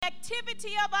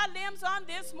activity of our limbs on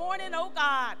this morning, oh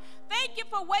God. Thank you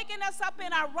for waking us up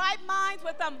in our right minds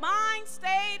with a mind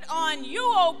stayed on you,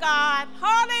 oh God.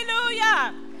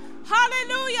 Hallelujah.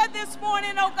 Hallelujah this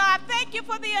morning, oh God. Thank you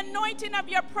for the anointing of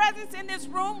your presence in this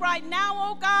room right now,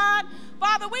 oh God.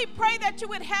 Father, we pray that you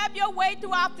would have your way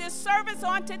throughout this service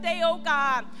on today, oh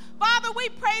God. Father, we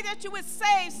pray that you would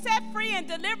save, set free, and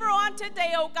deliver on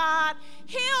today, oh God.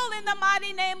 Heal in the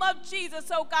mighty name of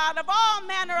Jesus, oh God, of all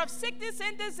manner of sickness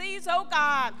and disease, oh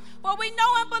God. For we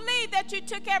know and believe that you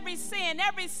took every sin,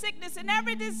 every sickness, and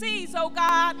every disease, oh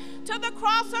God, to the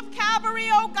cross of Calvary,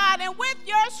 oh God, and with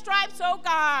your stripes, oh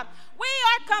God, we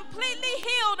are completely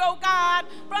healed, oh God,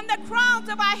 from the crowns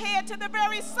of our head to the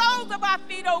very soles of our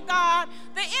feet, oh God.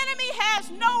 The enemy has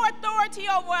no authority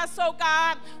over us, oh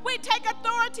God. We take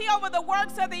authority over the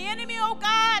works of the enemy, oh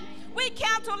God. We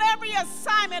cancel every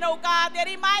assignment, oh God, that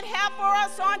he might have for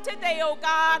us on today, oh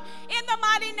God. In the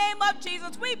mighty name of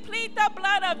Jesus, we plead the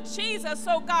blood of Jesus,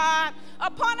 oh God,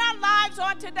 upon our lives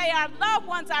on today, our loved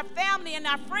ones, our family, and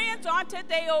our friends on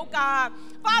today, oh God.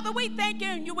 Father, we thank you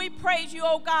and we praise you,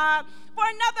 oh God, for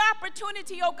another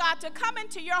opportunity, oh God, to come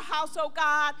into your house, oh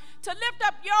God, to lift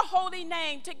up your holy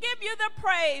name, to give you the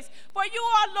praise. For you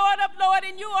are Lord of lords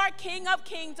and you are King of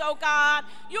kings, oh God.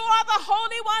 You are the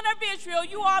Holy One of Israel.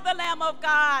 You are the Lamb of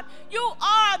God. You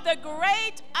are the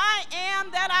great I am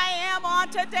that I am on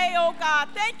today, oh God.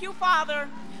 Thank you, Father.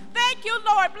 Thank you,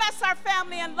 Lord. Bless our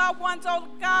family and loved ones, oh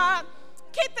God.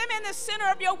 Keep them in the center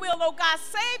of your will, oh God.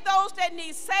 Save those that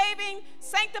need saving,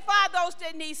 sanctify those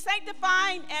that need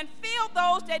sanctifying, and fill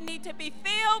those that need to be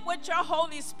filled with your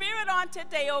Holy Spirit on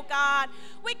today, oh God.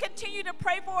 We continue to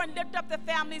pray for and lift up the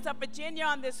families of Virginia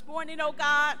on this morning, oh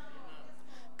God.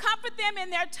 Comfort them in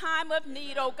their time of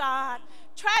need, oh God.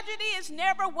 Tragedy is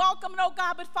never welcome, oh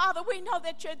God, but Father, we know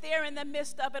that you're there in the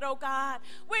midst of it, oh God.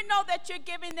 We know that you're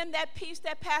giving them that peace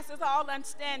that passes all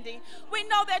understanding. We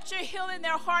know that you're healing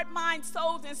their heart, mind,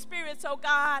 souls, and spirits, oh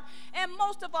God. And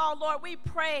most of all, Lord, we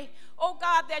pray, oh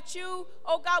God, that you,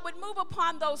 oh God, would move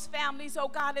upon those families, oh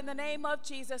God, in the name of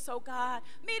Jesus, oh God.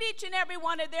 Meet each and every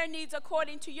one of their needs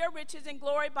according to your riches and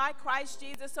glory by Christ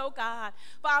Jesus, oh God.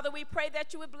 Father, we pray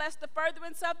that you would bless the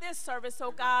furtherance of this service,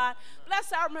 oh God.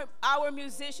 Bless our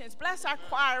musicians. Bless our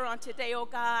choir on today, oh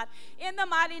God. In the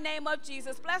mighty name of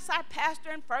Jesus, bless our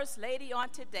pastor and first lady on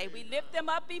today. We lift them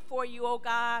up before you, oh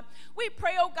God. We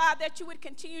pray, oh God, that you would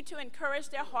continue to encourage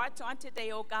their hearts on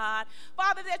today, oh God.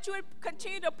 Father, that you would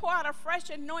continue to pour out a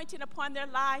fresh anointing upon their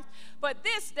lives. But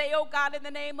this day, oh God, in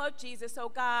the name of Jesus, oh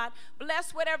God,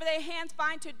 bless whatever their hands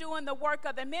find to do in the work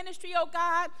of the ministry, oh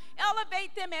God.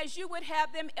 Elevate them as you would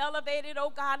have them elevated,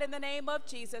 oh God, in the name of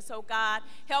Jesus, oh God.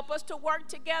 Help us to work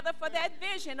together for that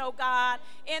vision, oh God,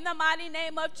 in the mighty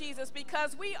name of Jesus,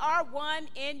 because we are one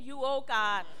in you, oh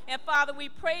God. And Father, we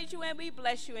praise you and we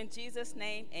bless you in Jesus'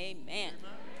 name. Amen.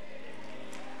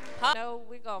 No,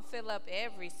 we're going to fill up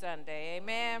every Sunday.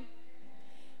 Amen.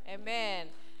 Amen.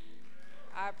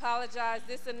 I apologize.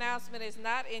 This announcement is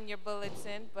not in your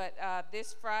bulletin, but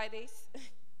this Friday,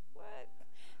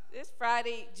 This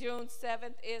Friday, June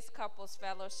 7th, is Couples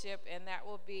Fellowship, and that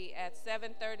will be at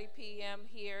 7:30 p.m.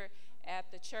 here at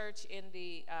the church in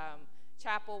the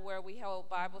chapel where we hold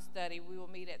Bible study. We will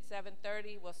meet at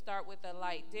 7:30. We'll start with a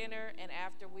light dinner, and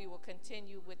after we will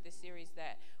continue with the series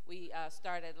that we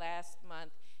started last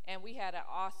month. And we had an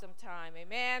awesome time.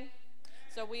 Amen?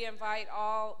 So we invite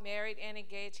all married and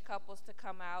engaged couples to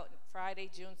come out Friday,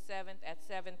 June 7th at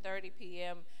 7:30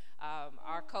 p.m.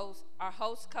 Our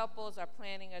host couples are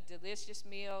planning a delicious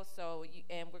meal,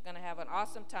 and we're going to have an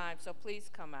awesome time, so please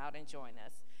come out and join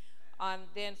us.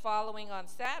 Then following on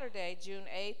Saturday, June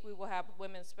 8th, we will have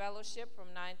Women's Fellowship from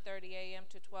 9:30 a.m.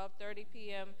 to 12:30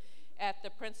 p.m. at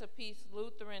the Prince of Peace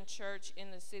Lutheran Church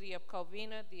in the city of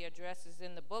Covina. The address is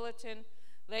in the bulletin.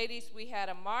 Ladies, we had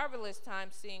a marvelous time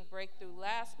seeing Breakthrough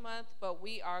last month, but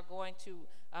we are going to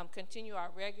continue our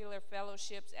regular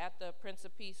fellowships at the Prince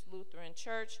of Peace Lutheran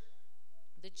Church.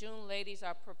 The June ladies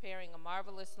are preparing a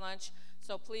marvelous lunch,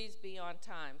 so please be on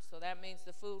time. So that means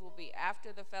the food will be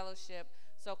after the fellowship,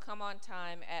 so come on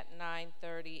time at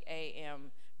 9:30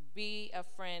 a.m. Be a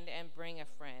friend and bring a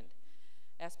friend.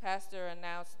 As Pastor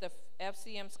announced, the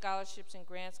FCM Scholarships and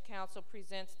Grants Council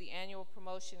presents the annual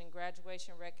promotion and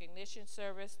graduation recognition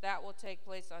service. That will take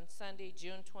place on Sunday,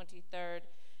 June 23rd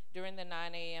during the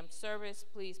 9 a.m. service.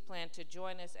 Please plan to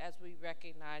join us as we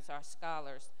recognize our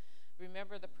scholars.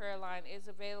 Remember, the prayer line is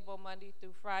available Monday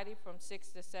through Friday from 6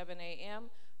 to 7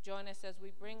 a.m. Join us as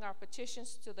we bring our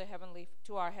petitions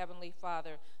to our Heavenly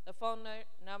Father. The phone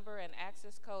number and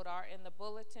access code are in the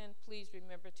bulletin. Please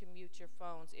remember to mute your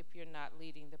phones if you're not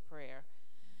leading the prayer.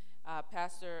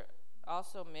 Pastor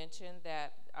also mention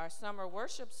that our summer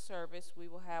worship service, we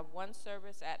will have one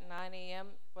service at 9 a.m.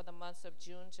 for the months of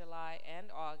June, July, and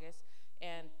August,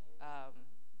 and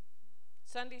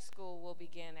Sunday school will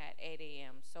begin at 8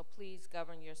 a.m. So please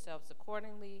govern yourselves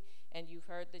accordingly. And you've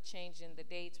heard the change in the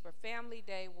dates for Family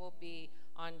Day will be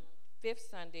on 5th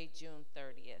Sunday, June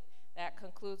 30th. That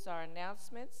concludes our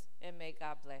announcements, and may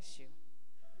God bless you.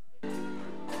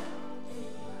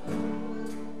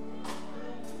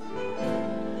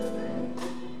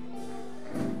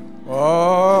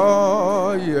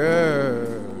 Oh, yeah.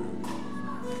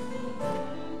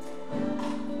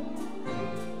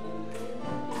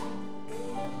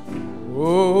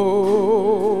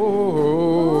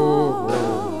 Oh.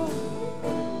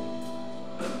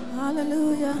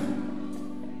 Hallelujah.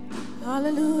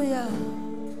 Hallelujah.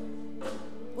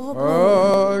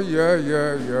 Oh, yeah.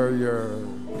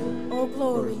 Oh,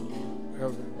 glory.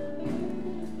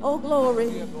 Oh,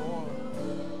 glory.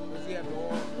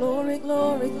 Glory,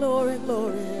 glory, glory,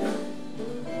 glory.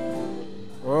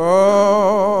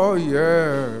 Oh,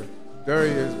 yeah. There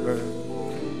he is, man.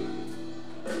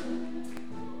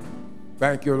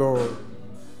 Thank you, Lord.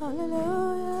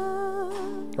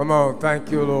 Hallelujah. Come on,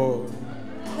 thank you, Lord.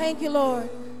 Thank you, Lord.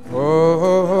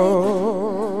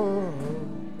 Oh,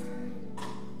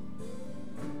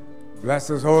 bless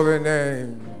his holy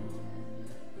name.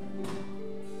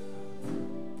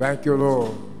 Thank you,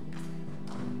 Lord.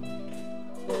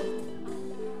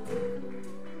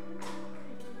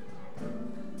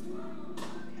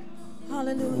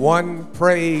 Hallelujah. One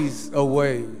praise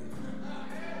away.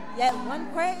 Yeah,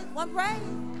 one praise.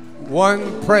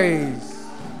 One praise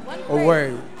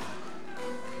away.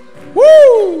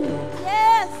 Woo!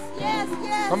 Yes.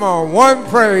 Come on, one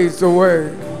praise away.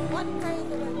 One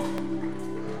praise away.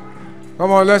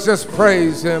 Come on, let's just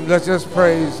praise him. Let's just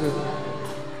praise him.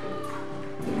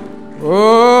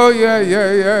 Oh,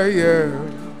 yeah.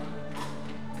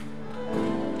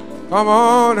 Come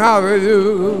on,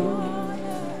 hallelujah.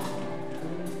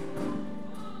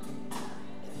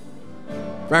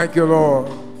 Thank you,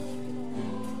 Lord.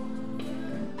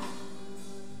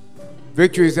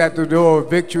 Victory is at the door.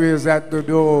 Victory is at the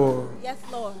door. Yes,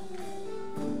 Lord.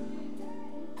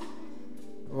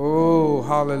 Oh,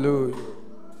 hallelujah.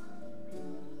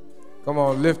 Come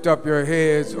on, lift up your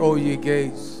heads, O ye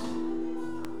gates.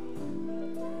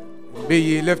 Be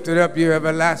ye lifted up, ye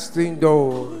everlasting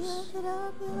doors.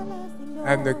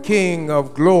 And the King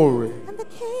of glory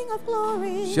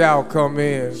shall come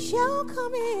in.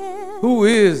 Who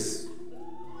is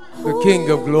the King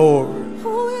of glory?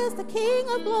 Who is the King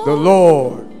of glory? The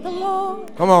Lord. The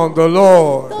Lord. Come on, the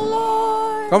Lord. The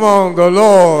Lord. Come on, the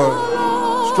Lord. The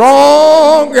Lord.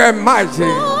 Strong and mighty.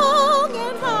 Strong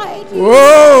and mighty.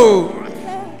 Whoa.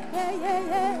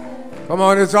 Yeah. Come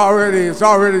on, it's already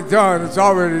done. It's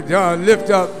already done. Lift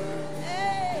up.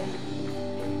 Hey.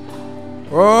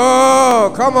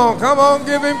 Oh, come on,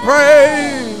 give him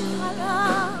praise.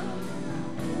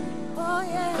 Oh,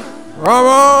 yeah. Come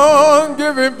on,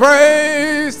 give him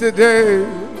praise today.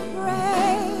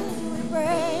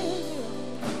 Praise you.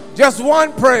 Just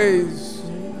one praise.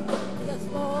 Yes,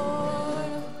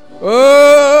 Lord.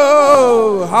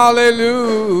 Oh,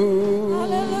 hallelujah.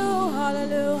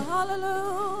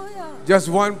 Hallelujah. Just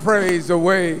one praise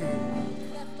away Yes,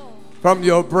 Lord. from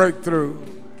your breakthrough.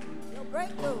 Your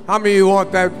breakthrough. How many of you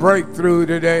want that breakthrough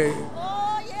today?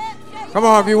 Oh, yeah. Come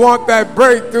on, if you want that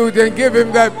breakthrough, then give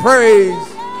him that praise.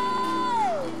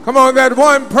 Yeah. Come on, that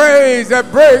one praise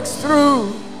that breaks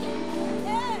through.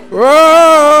 Yeah.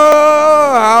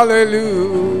 Oh,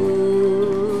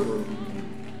 hallelujah.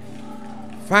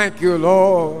 Thank you,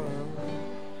 Lord.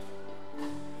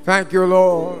 Thank you,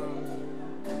 Lord.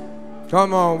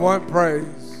 Come on, one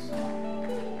praise.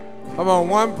 Come on,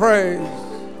 one praise.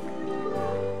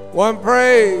 One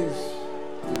praise.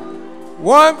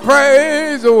 One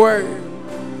praise away.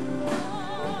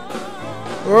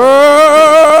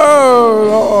 Oh,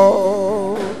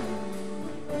 Lord.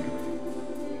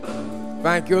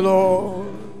 Thank you, Lord.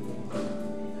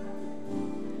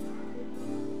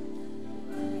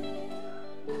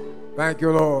 Thank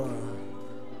you, Lord.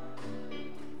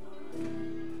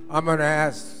 I'm going to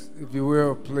ask, if you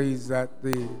will, please, that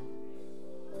the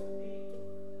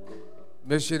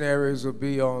missionaries will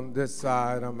be on this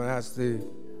side. I'm going to ask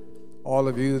all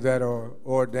of you that are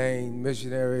ordained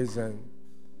missionaries and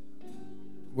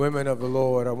women of the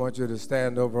Lord, I want you to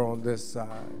stand over on this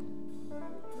side.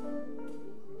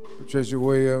 Patricia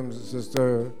Williams,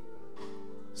 Sister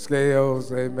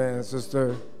Scales, amen.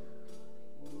 Sister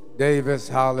Davis,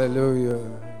 hallelujah.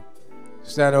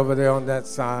 Stand over there on that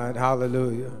side,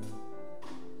 hallelujah.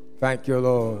 Thank you,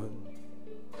 Lord.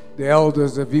 The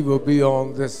elders, if you will be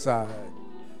on this side.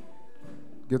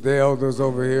 Get the elders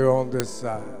over here on this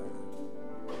side.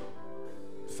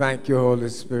 Thank you, Holy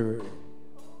Spirit.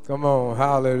 Come on,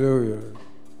 hallelujah.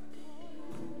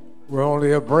 We're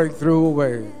only a breakthrough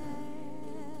away.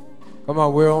 Come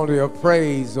on, we're only a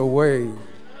praise away.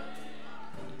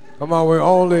 Come on, we're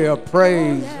only a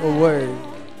praise away.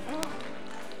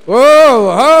 Whoa,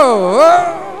 whoa,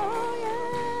 whoa.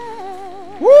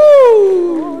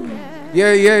 Woo!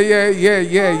 Yeah.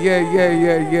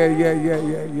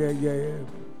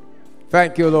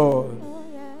 Thank you, Lord.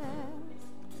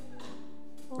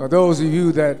 For those of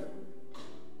you that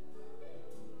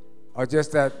are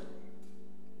just that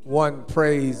one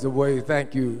praise away,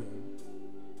 thank you.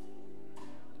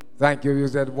 Thank you. You're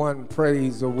that one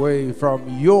praise away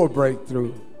from your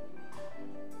breakthrough.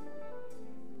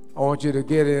 I want you to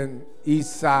get in each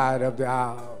side of the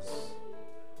aisles.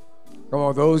 Come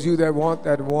on, those of you that want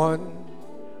that one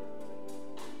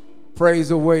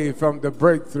praise away from the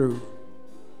breakthrough.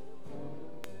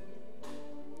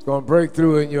 It's going to break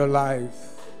through in your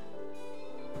life.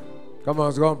 Come on,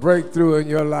 it's going to break through in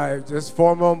your life. Just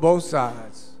form on both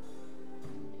sides.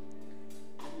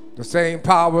 The same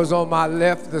powers on my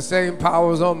left, the same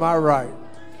powers on my right.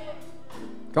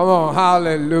 Come on,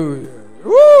 hallelujah.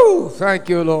 Woo! Thank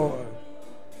you, Lord.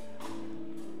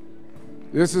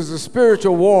 This is a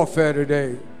spiritual warfare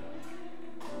today.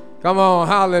 Come on,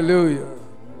 hallelujah.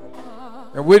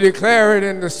 And we declare it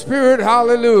in the spirit,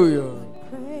 hallelujah.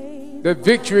 The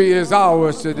victory is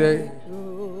ours today.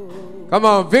 Come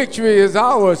on, victory is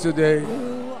ours today.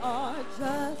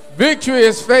 Victory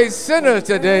is faced sinners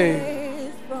today.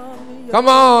 Come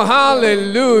on,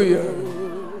 hallelujah.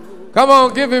 Come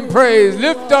on, give him praise.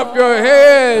 Lift up your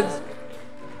heads.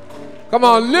 Come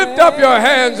on, lift up your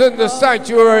hands in the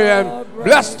sanctuary and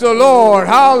bless the Lord.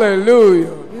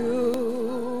 Hallelujah.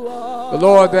 The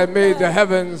Lord that made the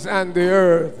heavens and the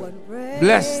earth,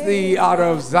 bless thee out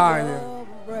of Zion.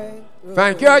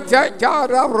 Thank you.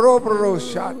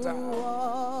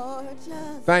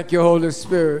 Thank you, Holy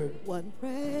Spirit.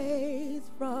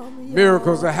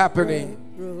 Miracles are happening.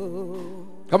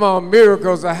 Come on,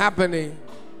 miracles are happening.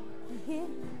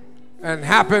 And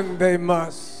happen they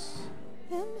must.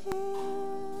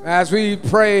 As we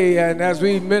pray and as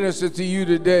we minister to you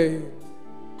today,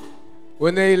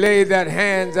 when they lay that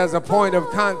hands as a point of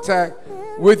contact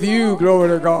with you, glory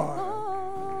to God.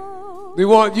 We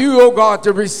want you, oh God,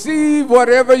 to receive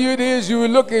whatever it is you're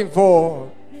looking for.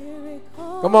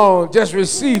 Come on, just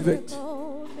receive it.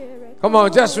 Come on,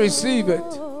 just receive it.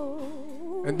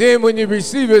 And then when you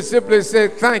receive it, simply say,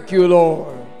 thank you,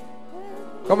 Lord.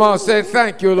 Come on, say,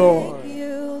 thank you, Lord.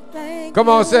 Come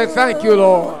on, say, thank you,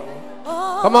 Lord.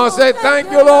 Come on, say, thank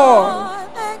you, Lord.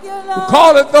 We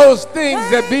call it those things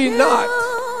that be not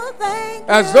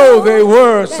as though they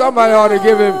were. Somebody ought to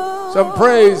give him some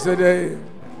praise today.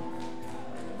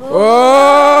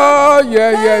 Oh,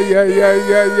 yeah.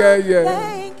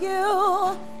 Thank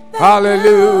you.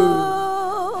 Hallelujah.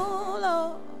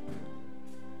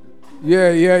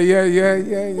 Yeah.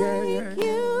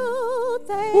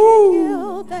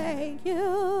 Thank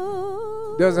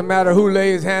you. Doesn't matter who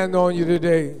lays hand on you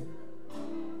today.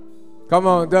 Come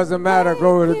on, doesn't matter.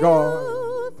 Glory to God.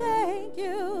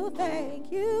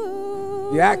 Thank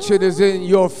you. The action is in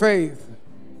your faith,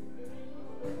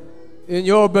 in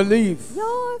your belief.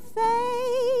 Your faith.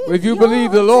 If you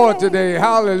believe the Lord today,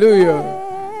 hallelujah,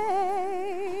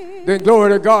 then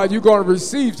glory to God, you're going to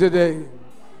receive today.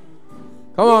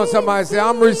 Come on, somebody say,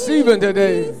 I'm receiving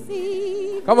today.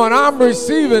 Come on, I'm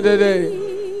receiving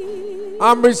today.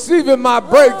 I'm receiving my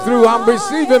breakthrough. I'm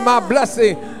receiving my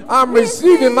blessing. I'm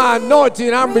receiving my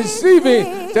anointing. I'm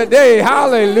receiving today.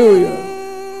 Hallelujah.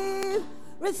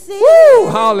 Woo,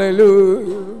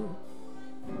 hallelujah.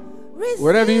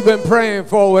 Whatever you've been praying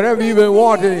for, whatever you've been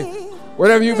wanting,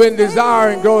 whatever you've been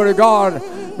desiring, glory to God,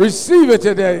 receive it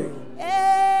today.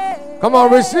 Come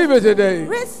on, receive it today.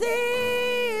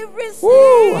 Receive.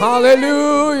 Woo,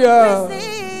 hallelujah.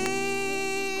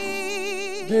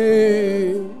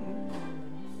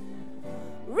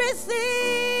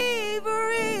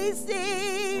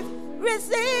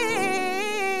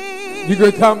 Receive. You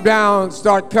can come down,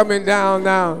 start coming down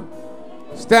now.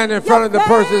 Stand in front of the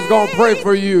person who's going to pray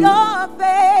for you. Your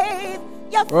faith.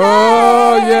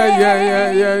 Oh,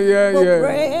 yeah. Will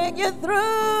bring you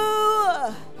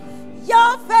through.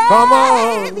 Your faith. Come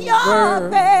on. Your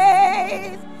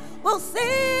faith will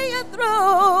see you through.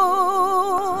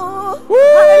 Woo.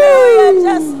 Hallelujah.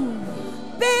 Just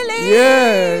believe.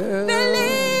 Yeah.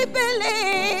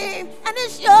 Believe. And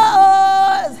it's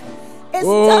yours. It's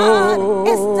done.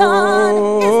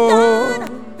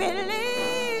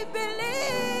 Believe.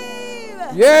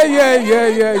 Yeah.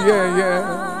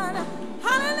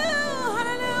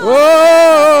 Hallelujah.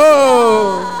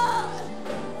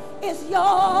 It's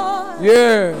yours.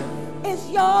 Yeah. It's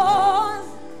yours.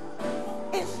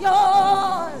 It's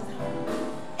yours.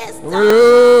 It's done.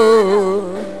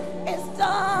 Oh. It's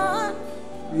done.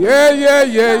 Yeah, yeah,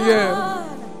 yeah, Done. yeah.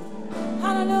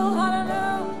 Hallelujah,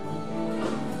 hallelujah.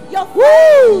 Your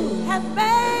Woo! faith has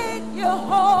made you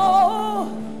whole.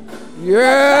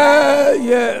 Yeah,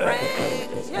 yeah.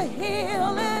 Brings you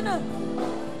healing.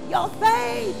 Your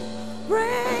faith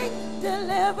brings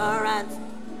deliverance.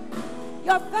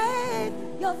 Your faith,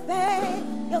 your faith,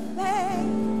 your faith.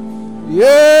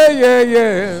 Yeah, yeah,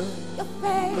 yeah. Your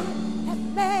faith has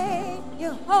made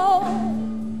you whole.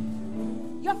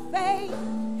 Your faith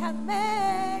has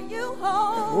made you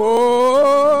whole.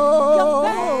 Your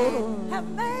faith Oh. has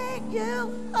made you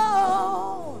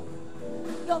whole.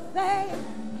 Your faith,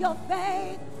 your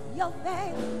faith, your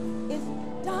faith is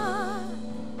done.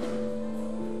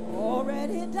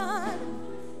 Already done.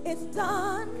 It's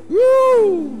done.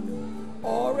 Woo!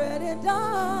 Already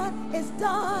done. It's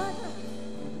done.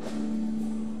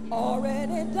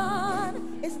 Already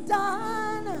done. It's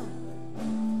done.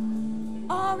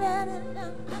 Already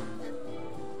done.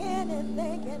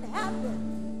 Anything can happen.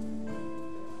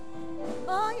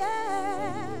 Oh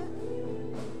yeah.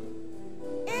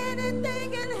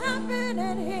 Anything can happen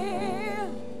in here.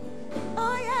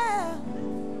 Oh yeah.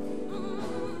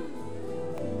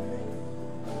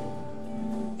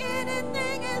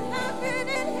 Anything is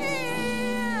happening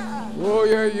here. Oh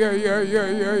yeah, yeah, yeah, yeah,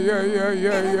 yeah, yeah, yeah, yeah, yeah,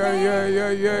 yeah, yeah,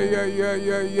 yeah, yeah,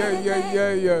 yeah, yeah, yeah,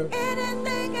 yeah, yeah.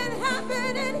 Anything can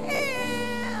happen in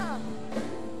here.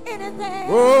 Anything.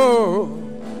 Oh,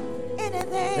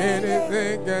 Anything.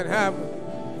 anything can happen.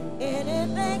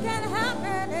 Anything can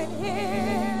happen in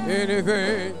here.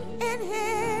 Anything In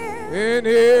here. in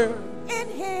here, In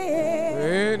here.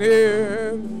 in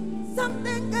here.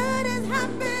 Something good is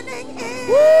happening here.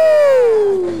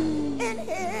 Woo! In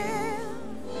here.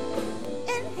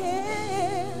 In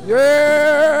here.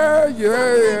 Yeah, yeah,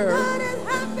 Something yeah. good is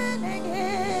happening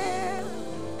here.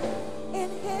 In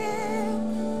here.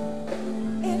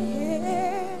 In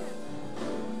here.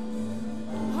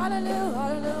 Hallelujah,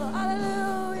 hallelujah,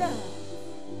 hallelujah.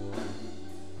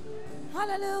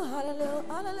 Hallelujah, hallelujah,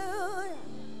 hallelujah.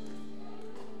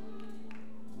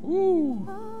 Woo!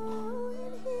 Oh, in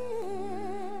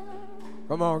here.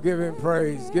 Come on, give him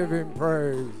praise, give him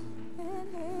praise.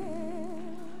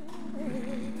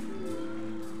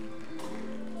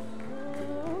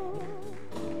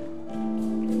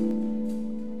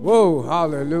 Whoa,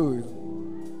 hallelujah.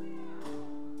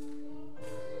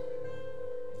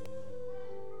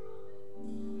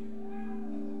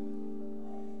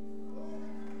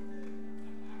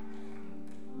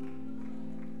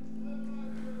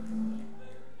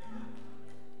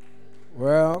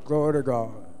 Well, glory to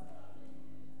God.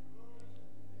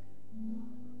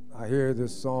 I hear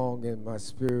this song in my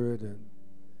spirit and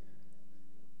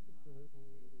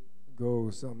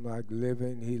goes something like,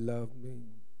 living, he loved me.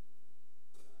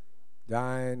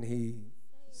 Dying, he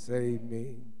saved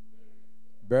me.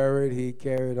 Buried, he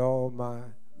carried all my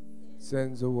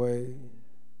sins away.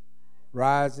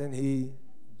 Rising, he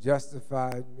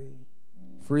justified me,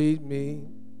 freed me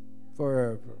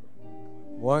forever.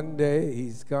 One day,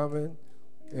 he's coming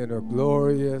in a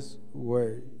glorious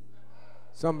way.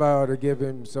 Somebody ought to give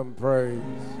him some praise.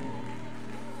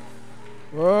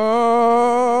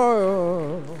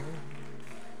 Oh,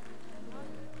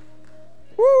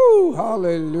 woo,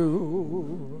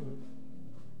 hallelujah.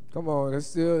 Come on, it's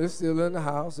still in the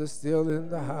house. It's still in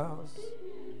the house.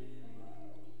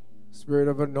 Spirit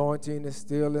of anointing is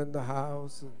still in the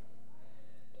house.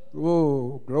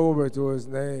 Whoa, glory to his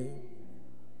name.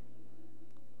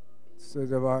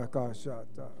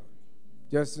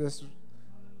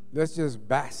 Let's just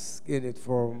bask in it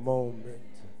for a moment.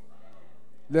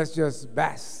 Let's just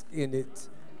bask in it.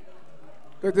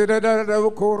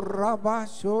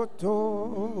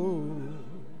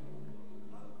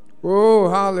 Oh,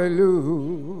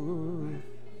 hallelujah.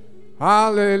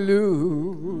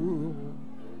 Hallelujah.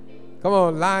 Come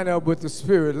on, line up with the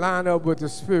Spirit. Line up with the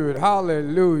Spirit.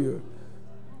 Hallelujah.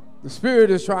 The Spirit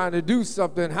is trying to do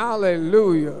something.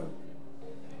 Hallelujah.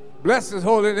 Bless his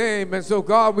holy name. And so,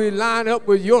 God, we line up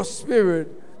with your Spirit.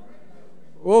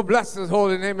 Oh, bless his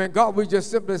holy name. And God, we just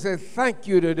simply say thank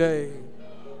you today.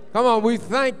 Come on, we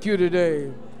thank you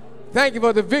today. Thank you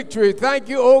for the victory. Thank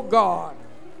you, oh God.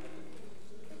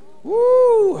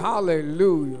 Woo,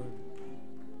 hallelujah.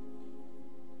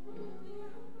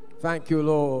 Thank you,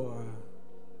 Lord.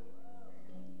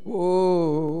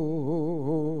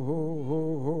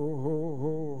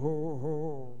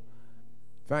 Whoa.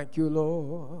 Thank you,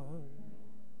 Lord.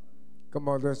 Come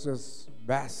on, let's just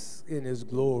bask in his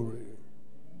glory.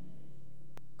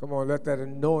 Come on, let that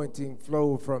anointing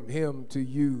flow from him to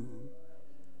you,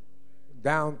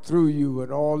 down through you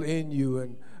and all in you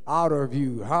and out of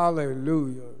you.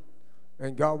 Hallelujah.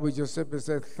 And God, we just simply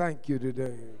say thank you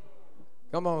today.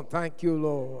 Come on, thank you,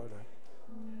 Lord.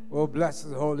 Oh, bless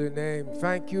his holy name.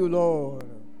 Thank you, Lord.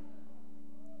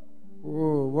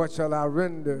 Oh, what shall I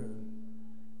render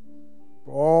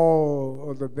for all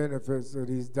of the benefits that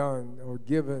he's done or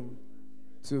given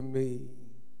to me?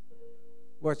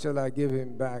 What shall I give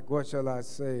him back? What shall I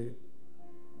say?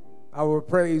 I will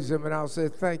praise him and I'll say,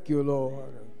 thank you,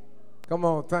 Lord. Come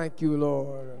on, thank you,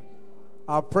 Lord.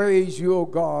 I'll praise you, oh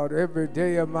God, every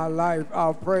day of my life.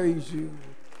 I'll praise you.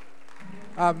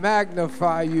 I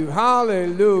magnify you.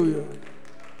 Hallelujah.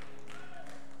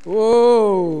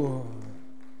 Oh,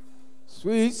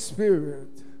 sweet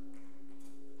Spirit,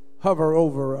 hover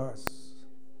over us.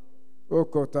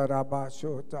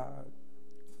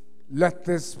 Let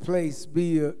this place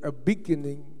be a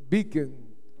beacon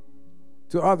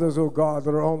to others, oh God,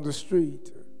 that are on the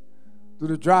street,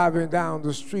 that are driving down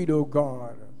the street, oh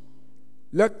God.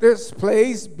 Let this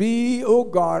place be, oh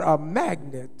God, a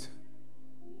magnet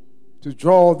to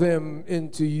draw them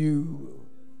into you.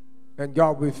 And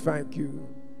God, we thank you.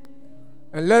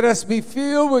 And let us be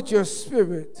filled with your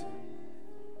Spirit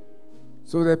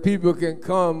so that people can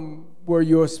come where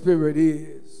your Spirit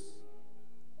is.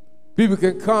 People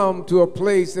can come to a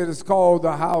place that is called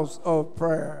the house of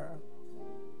prayer.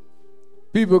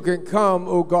 People can come,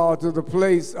 oh God, to the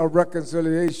place of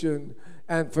reconciliation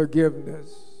and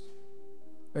forgiveness.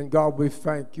 And God, we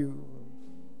thank you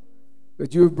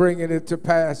that you're bringing it to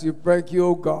pass. You thank you,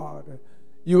 oh God.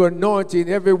 You're anointing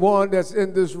everyone that's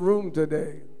in this room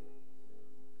today.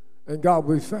 And God,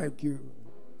 we thank you.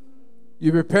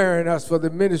 You're preparing us for the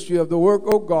ministry of the work,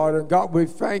 oh God. And God, we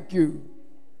thank you.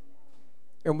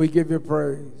 And we give you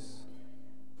praise.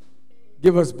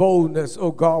 Give us boldness,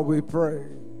 oh God, we pray.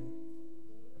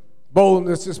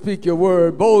 Boldness to speak your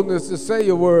word. Boldness to say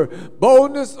your word.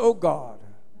 Boldness, oh God,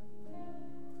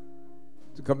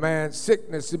 to command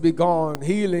sickness to be gone,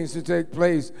 healings to take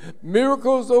place,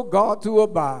 miracles, oh God, to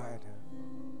abide.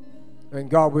 And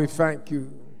God, we thank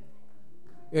you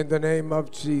in the name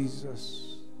of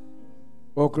Jesus.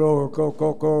 Oh glory, oh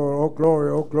glory, oh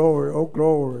glory, oh glory, oh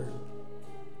glory.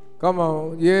 Come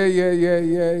on. Yeah.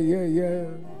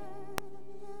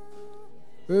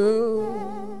 Ooh.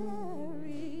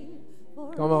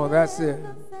 Come on, that's it.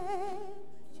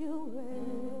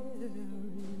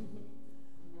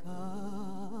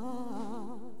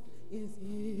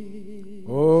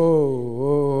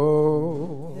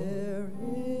 Oh, there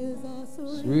is a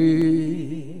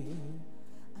sweet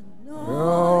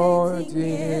anointing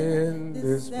in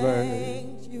this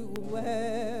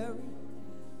sanctuary.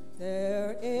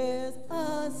 There is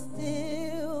a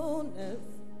stillness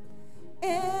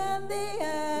in the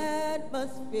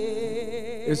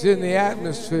atmosphere. It's in the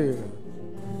atmosphere.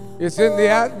 It's in the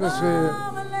atmosphere.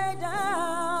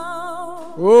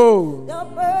 Oh. The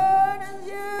burdens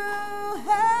you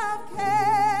have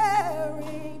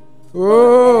carried.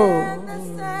 Oh. In the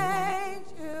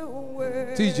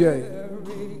sanctuary. TJ.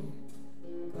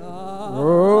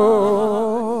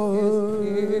 Oh.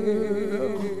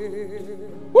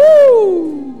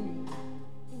 Woo.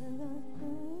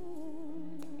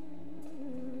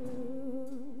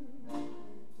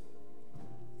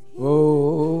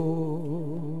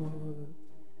 Oh,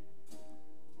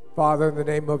 Father, in the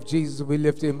name of Jesus, we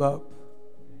lift him up.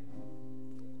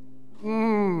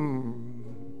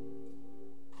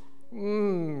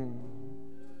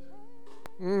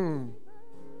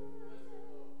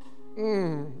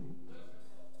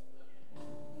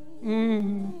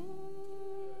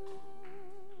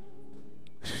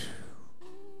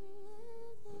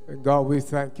 And God, we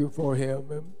thank you for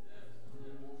him.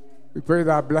 We pray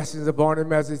thy blessings upon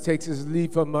him as he takes his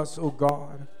leave from us, oh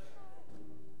God.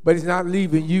 But he's not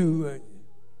leaving you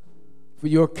for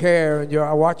your care and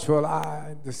your watchful eye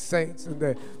and the saints and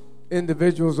the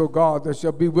individuals, oh God, that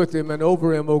shall be with him and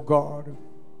over him, oh God.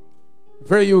 We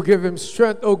pray you'll give him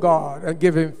strength, oh God, and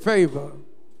give him favor.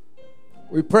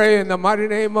 We pray in the mighty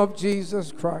name of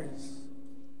Jesus Christ.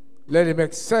 Let him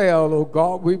excel, oh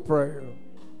God, we pray.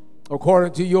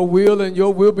 According to your will, and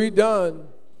your will be done.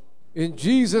 In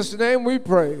Jesus' name we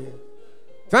pray.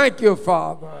 Thank you,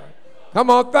 Father. Come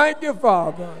on, thank you,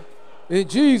 Father. In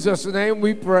Jesus' name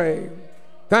we pray.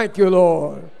 Thank you,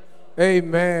 Lord.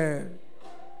 Amen.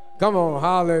 Come on,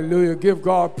 hallelujah. Give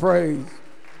God praise.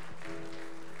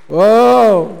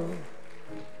 Whoa.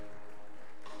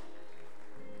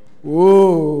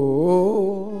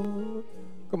 Whoa.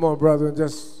 Come on, brother,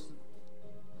 just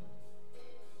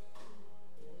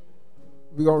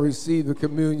We're going to receive the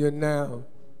communion now.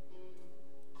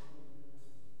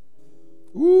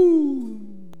 Woo!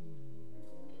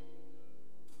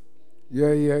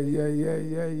 Yeah.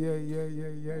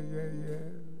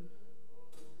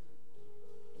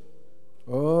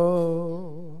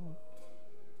 Oh.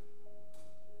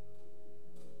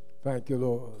 Thank you,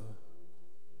 Lord.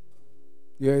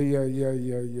 Yeah.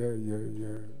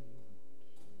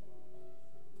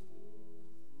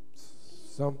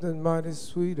 Something mighty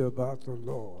sweet about the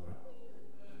Lord.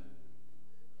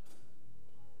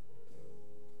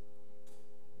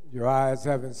 Your eyes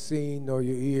haven't seen nor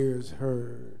your ears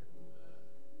heard.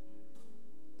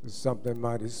 There's something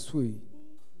mighty sweet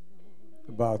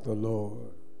about the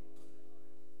Lord.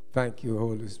 Thank you,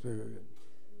 Holy Spirit.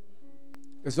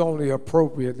 It's only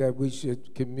appropriate that we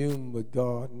should commune with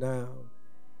God now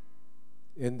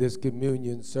in this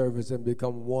communion service and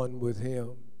become one with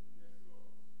Him.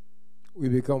 We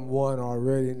become one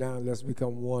already now. Let's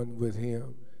become one with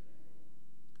Him.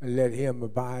 And let Him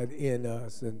abide in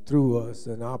us and through us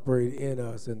and operate in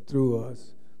us and through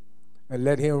us. And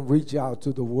let Him reach out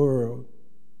to the world.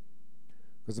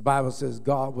 Because the Bible says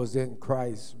God was in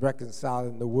Christ,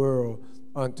 reconciling the world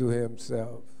unto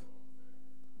Himself.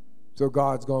 So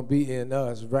God's going to be in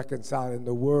us, reconciling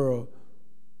the world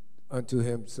unto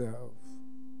Himself.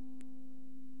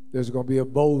 There's going to be a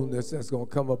boldness that's going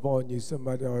to come upon you.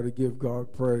 Somebody ought to give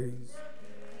God praise.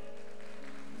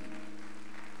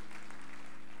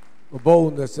 A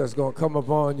boldness that's going to come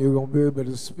upon you. You're going to be able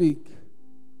to speak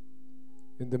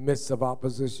in the midst of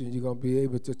opposition. You're going to be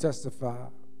able to testify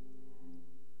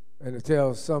and to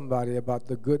tell somebody about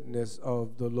the goodness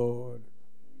of the Lord.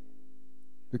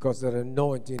 Because that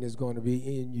anointing is going to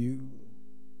be in you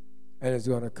and it's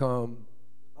going to come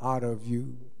out of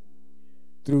you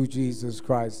through Jesus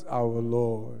Christ our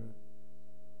Lord.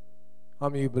 How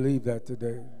many of you believe that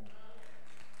today?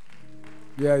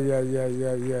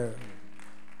 Yeah.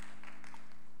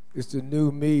 It's the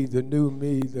new me, the new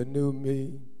me, the new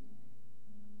me.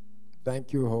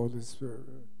 Thank you, Holy Spirit.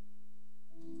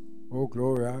 Oh,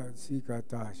 glory.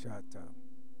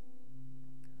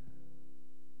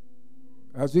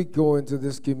 As we go into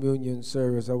this communion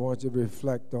service, I want you to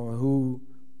reflect on who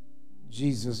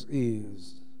Jesus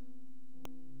is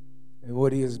and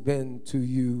what He has been to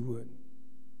you and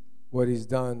what He's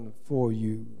done for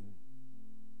you.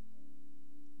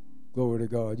 Glory to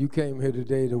God. You came here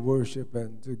today to worship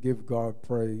and to give God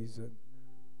praise. And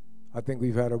I think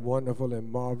we've had a wonderful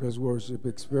and marvelous worship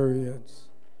experience.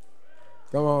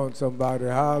 Come on, somebody.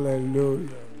 Hallelujah.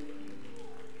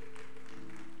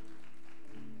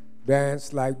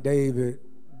 Dance like David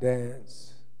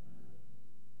danced.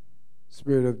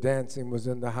 Spirit of dancing was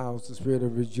in the house, the spirit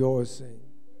of rejoicing.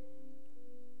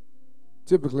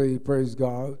 Typically, praise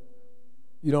God,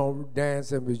 you don't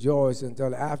dance and rejoice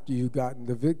until after you've gotten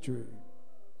the victory.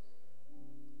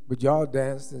 But y'all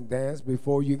danced and danced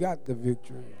before you got the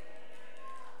victory.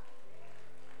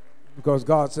 Because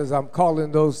God says, I'm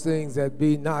calling those things that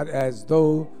be not as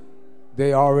though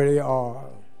they already are.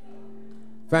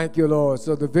 Thank you, Lord.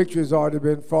 So the victory's already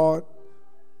been fought.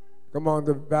 Come on,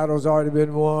 the battle's already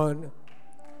been won.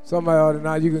 Somebody ought to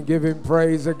now, you can give Him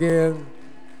praise again.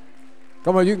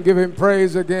 Come on, you can give Him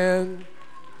praise again.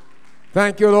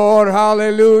 Thank you, Lord.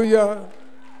 Hallelujah.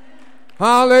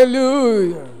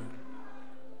 Hallelujah.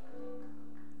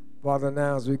 Father,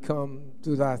 now as we come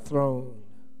to Thy throne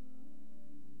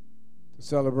to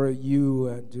celebrate You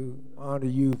and to honor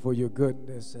You for Your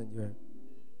goodness and Your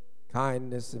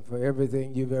kindness and for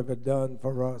everything You've ever done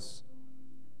for us.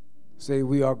 Say,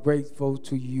 we are grateful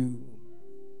to You.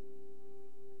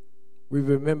 We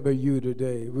remember You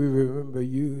today. We remember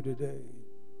You today.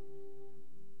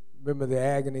 Remember the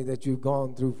agony that You've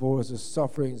gone through for us, the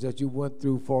sufferings that You went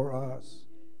through for us,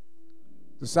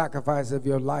 the sacrifice of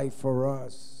Your life for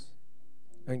us.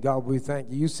 And God, we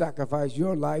thank You. You sacrificed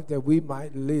Your life that we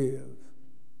might live.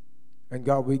 And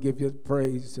God, we give You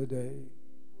praise today.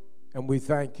 And we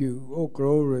thank You. Oh,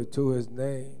 glory to His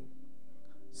name.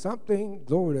 Something,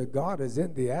 glory to God, is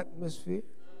in the atmosphere.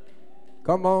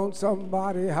 Come on,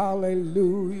 somebody.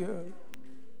 Hallelujah.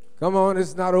 Come on,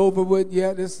 it's not over with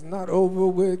yet. It's not over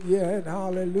with yet.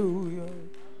 Hallelujah.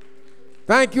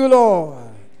 Thank You, Lord.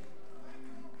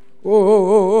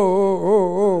 Oh.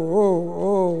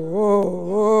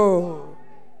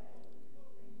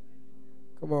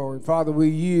 Come on, Father, we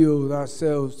yield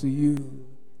ourselves to You.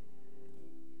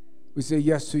 We say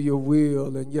yes to Your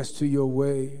will and yes to Your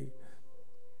way.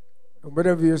 And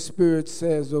whatever Your Spirit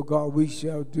says, oh God, we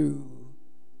shall do.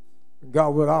 And God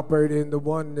will operate in the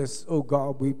oneness, oh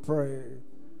God, we pray.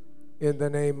 In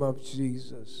the name of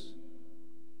Jesus.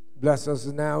 Bless us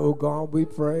now, oh God, we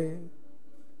pray.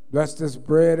 Bless this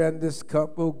bread and this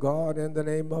cup, O God, in the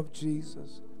name of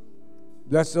Jesus.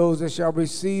 Bless those that shall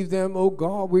receive them, O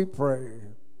God, we pray,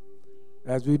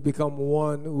 as we become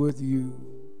one with you.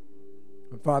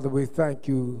 And Father, we thank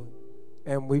you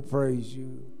and we praise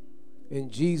you. In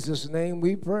Jesus' name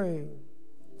we pray.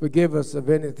 Forgive us of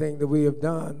anything that we have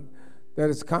done that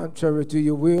is contrary to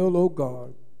your will, O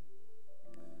God.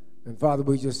 And Father,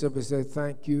 we just simply say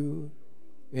thank you.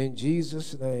 In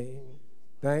Jesus' name,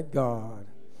 thank God.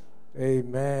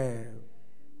 Amen.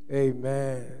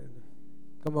 Amen.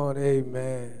 Come on,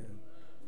 amen.